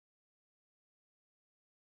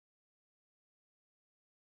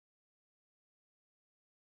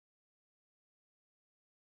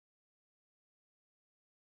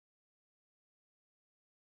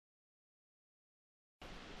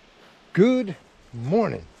Good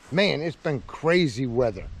morning. Man, it's been crazy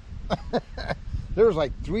weather. There was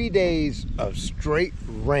like 3 days of straight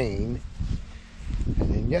rain,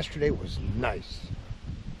 and then yesterday was nice.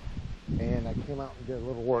 And I came out and did a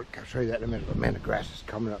little work. I'll show you that in a minute. But man, the grass is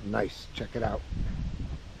coming up nice. Check it out.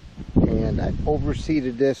 And I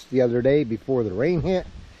overseeded this the other day before the rain hit.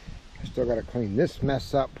 I still got to clean this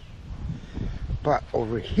mess up. But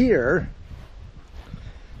over here,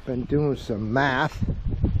 been doing some math.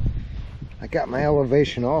 I got my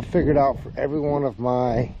elevation all figured out for every one of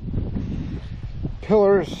my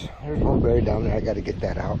pillars. There's one buried down there. I got to get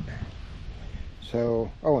that out.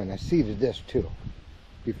 So, oh, and I seeded this too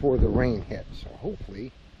before the rain hit. So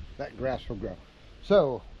hopefully that grass will grow.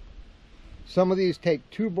 So some of these take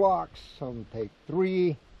 2 blocks, some take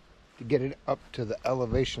 3 to get it up to the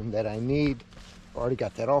elevation that I need. Already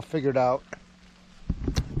got that all figured out.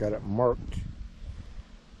 Got it marked.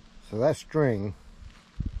 So that string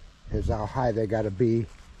is how high they got to be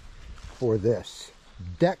for this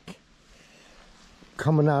deck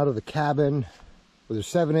coming out of the cabin with a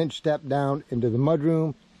 7-inch step down into the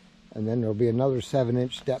mudroom, and then there'll be another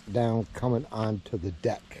 7-inch step down coming onto the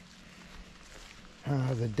deck.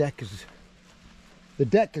 The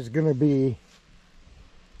deck is going to be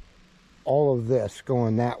all of this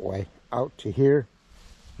going that way out to here.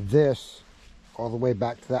 This all the way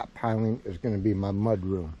back to that piling is going to be my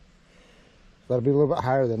mudroom. That'll be a little bit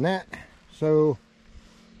higher than that. So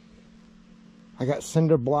I got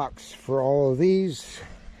cinder blocks for all of these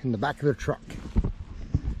in the back of the truck.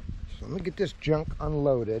 So let me get this junk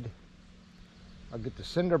unloaded. I'll get the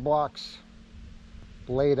cinder blocks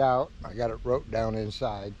laid out. I got it wrote down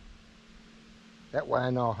inside. That way I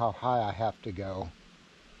know how high I have to go.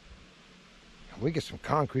 And we get some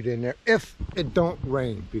concrete in there if it don't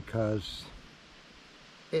rain, because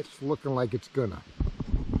it's looking like it's gonna.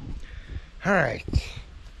 All right.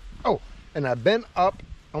 Oh, and I've been up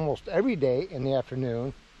almost every day in the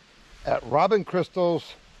afternoon at Robin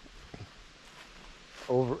Crystal's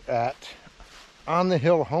over at On the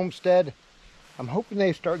Hill Homestead. I'm hoping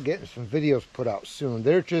they start getting some videos put out soon.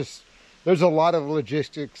 There's a lot of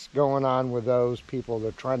logistics going on with those people.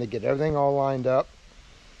 They're trying to get everything all lined up.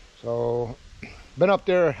 So been up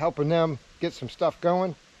there helping them get some stuff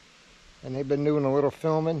going, and they've been doing a little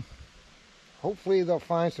filming. Hopefully they'll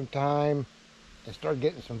find some time and start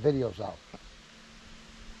getting some videos out.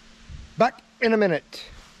 Back in a minute.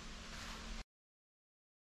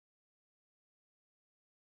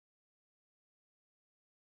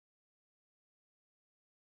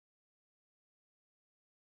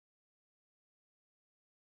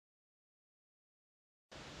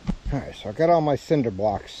 Alright, so I got all my cinder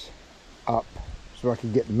blocks up so I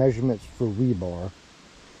can get measurements for rebar.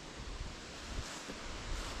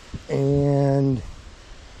 And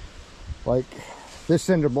like this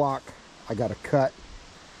cinder block, I got to cut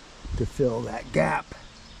to fill that gap.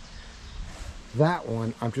 That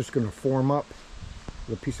one I'm just going to form up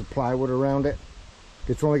with a piece of plywood around it.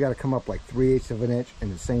 It's only got to come up like 3/8 of an inch,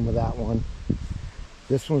 and the same with that one.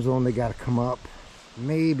 This one's only got to come up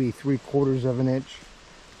maybe 3/4 of an inch.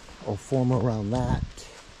 I'll form around that.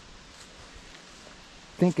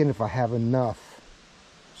 Thinking if I have enough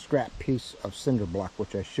scrap piece of cinder block,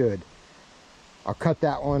 which I should, I'll cut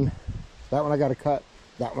that one. That one I got to cut.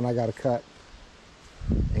 That one I got to cut.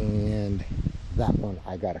 And that one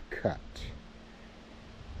I got to cut.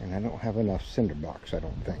 And I don't have enough cinder blocks, I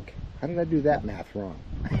don't think. How did I do that math wrong?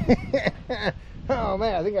 Oh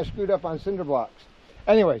man, I think I screwed up on cinder blocks.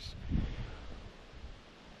 Anyways,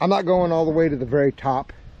 I'm not going all the way to the very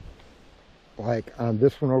top like on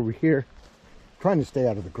this one over here. I'm trying to stay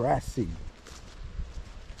out of the grass seed.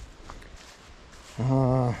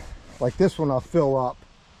 Like this one I'll fill up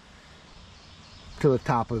to the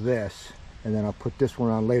top of this, and then I'll put this one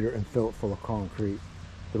on later and fill it full of concrete.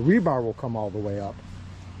 The rebar will come all the way up.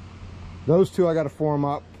 Those two I got to form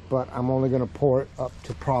up, but I'm only going to pour it up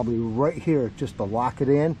to probably right here just to lock it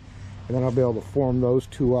in, and then I'll be able to form those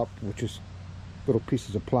two up, which is little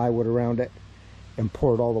pieces of plywood around it, and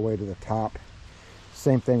pour it all the way to the top.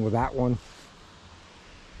 Same thing with that one.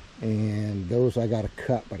 And those I got to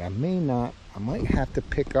cut, but I may not. I might have to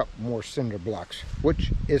pick up more cinder blocks,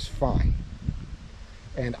 which is fine.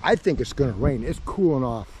 And I think it's going to rain. It's cooling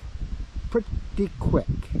off pretty quick.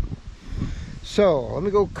 So let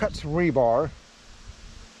me go cut some rebar.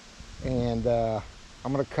 And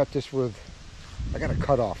I'm going to cut this with, I got a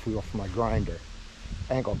cutoff wheel for my grinder,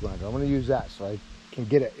 angle grinder. I'm going to use that so I can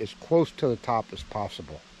get it as close to the top as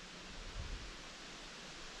possible.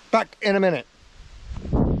 Back in a minute.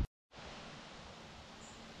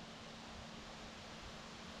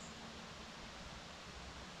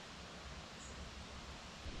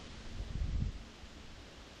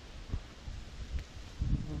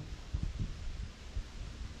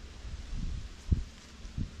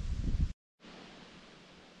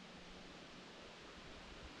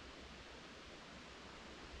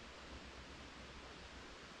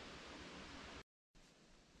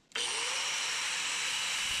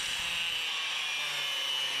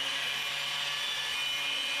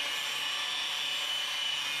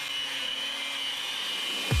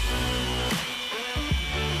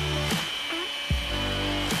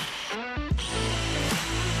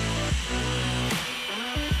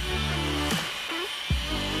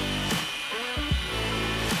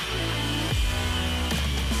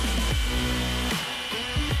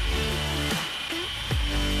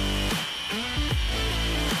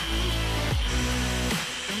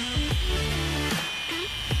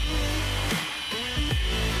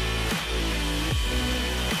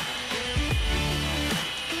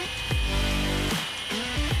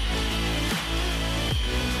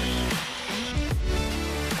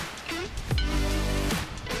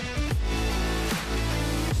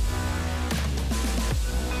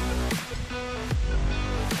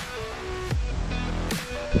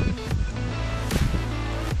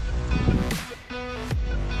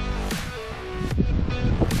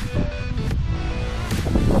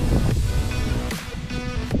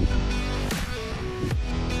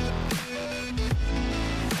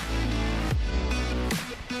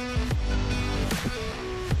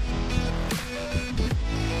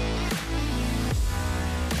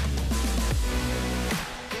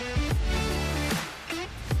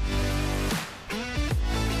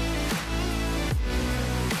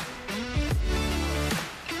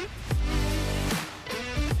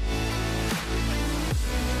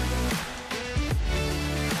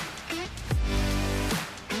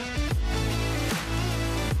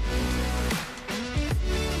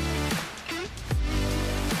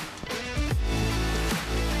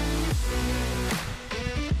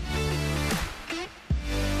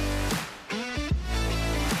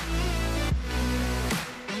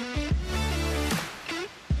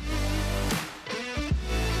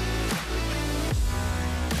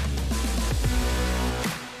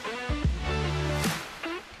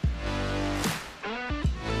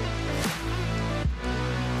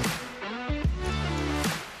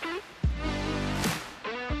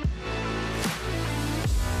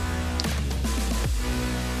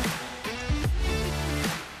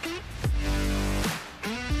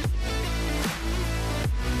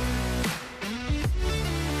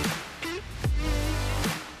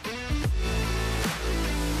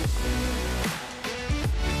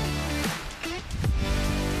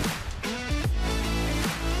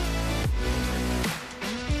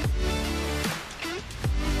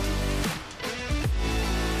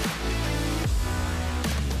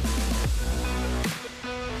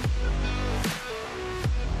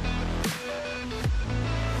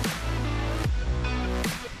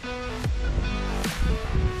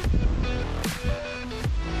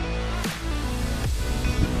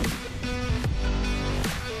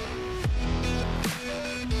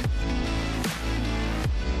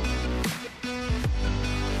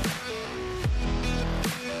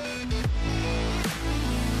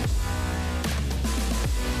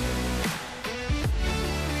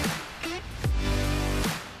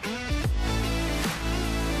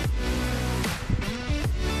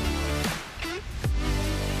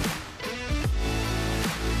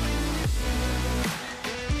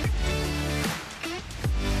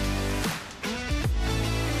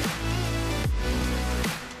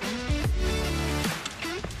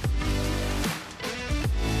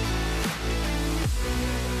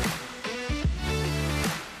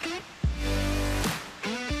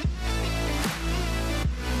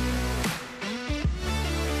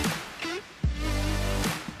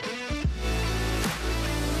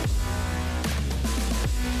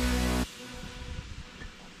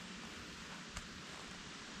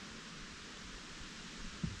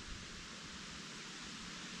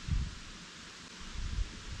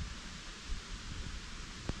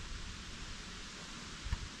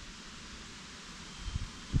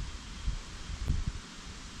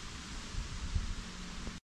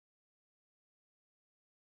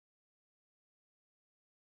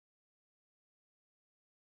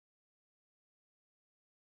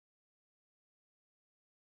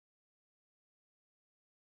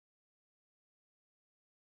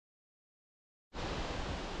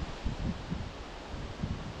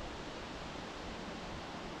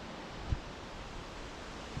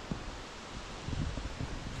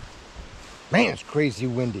 Man, it's crazy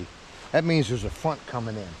windy. That means there's a front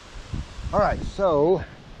coming in. All right, so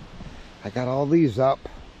I got all these up,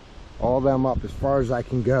 all them up as far as I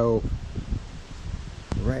can go.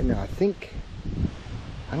 Right now, I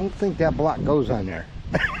don't think that block goes on there.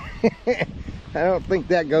 I don't think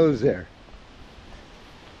that goes there.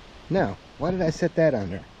 No, why did I set that on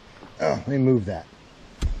there? Oh, let me move that.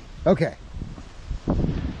 Okay.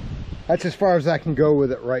 That's as far as I can go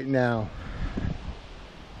with it right now.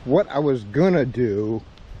 What I was gonna do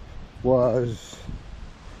was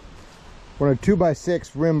run a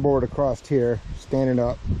 2x6 rim board across here, standing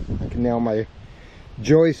up. I can nail my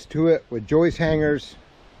joist to it with joist hangers,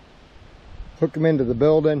 hook them into the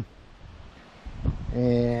building,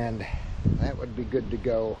 and that would be good to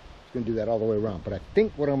go. I was gonna do that all the way around, but I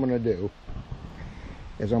think what I'm gonna do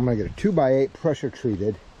is I'm gonna get a 2x8 pressure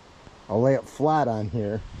treated. I'll lay it flat on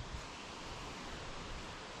here.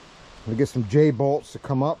 I'm gonna get some J bolts to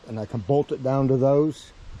come up, and I can bolt it down to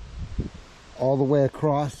those all the way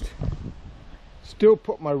across. Still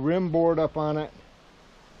put my rim board up on it,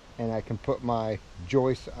 and I can put my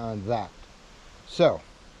joist on that. So,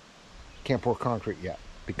 can't pour concrete yet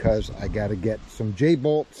because I got to get some J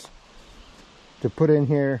bolts to put in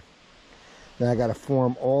here. Then I got to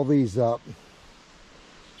form all these up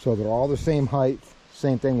so they're all the same height.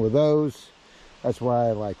 Same thing with those. That's why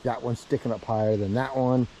I like that one sticking up higher than that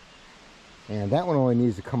one. And that one only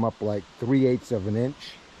needs to come up like 3/8 of an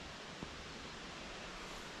inch.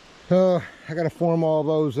 So I got to form all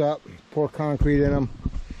those up, pour concrete in them.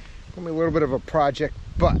 Gonna be a little bit of a project,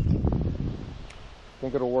 but I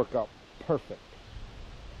think it'll work out perfect.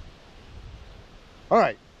 All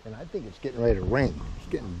right, and I think it's getting ready to rain. It's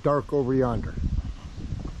getting dark over yonder.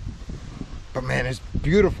 But man, it's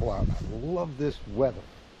beautiful out. I love this weather.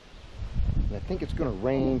 And I think it's gonna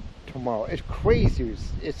rain tomorrow. It's crazy.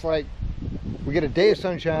 It's like we get a day of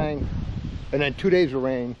sunshine and then 2 days of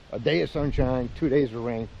rain, a day of sunshine, 2 days of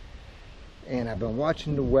rain. And I've been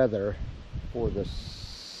watching the weather for the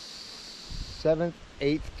 7th,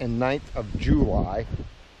 8th, and 9th of July.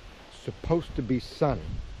 It's supposed to be sunny.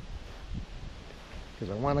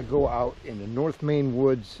 Because I want to go out in the North Maine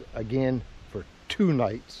woods again for 2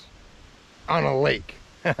 nights on a lake.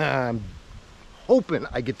 I'm hoping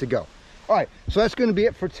I get to go. All right, so that's going to be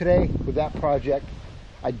it for today with that project.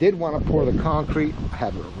 I did want to pour the concrete. I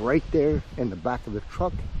have it right there in the back of the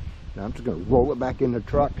truck. Now I'm just going to roll it back in the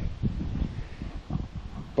truck.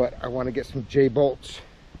 But I want to get some J bolts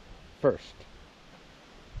first.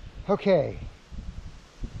 Okay.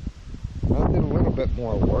 Well, I did a little bit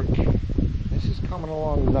more work. This is coming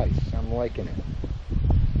along nice. I'm liking it.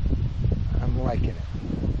 I'm liking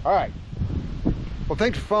it. All right. Well,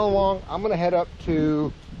 thanks for following along. I'm going to head up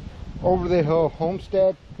to Over the Hill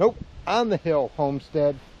Homestead. Nope, On the Hill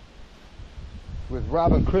Homestead with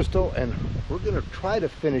Rob and Crystal, and we're going to try to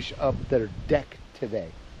finish up their deck today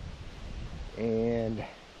and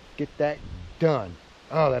get that done.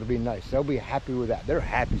 Oh, that'll be nice. They'll be happy with that. They're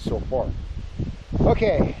happy so far.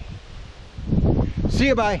 Okay. See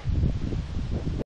you, bye.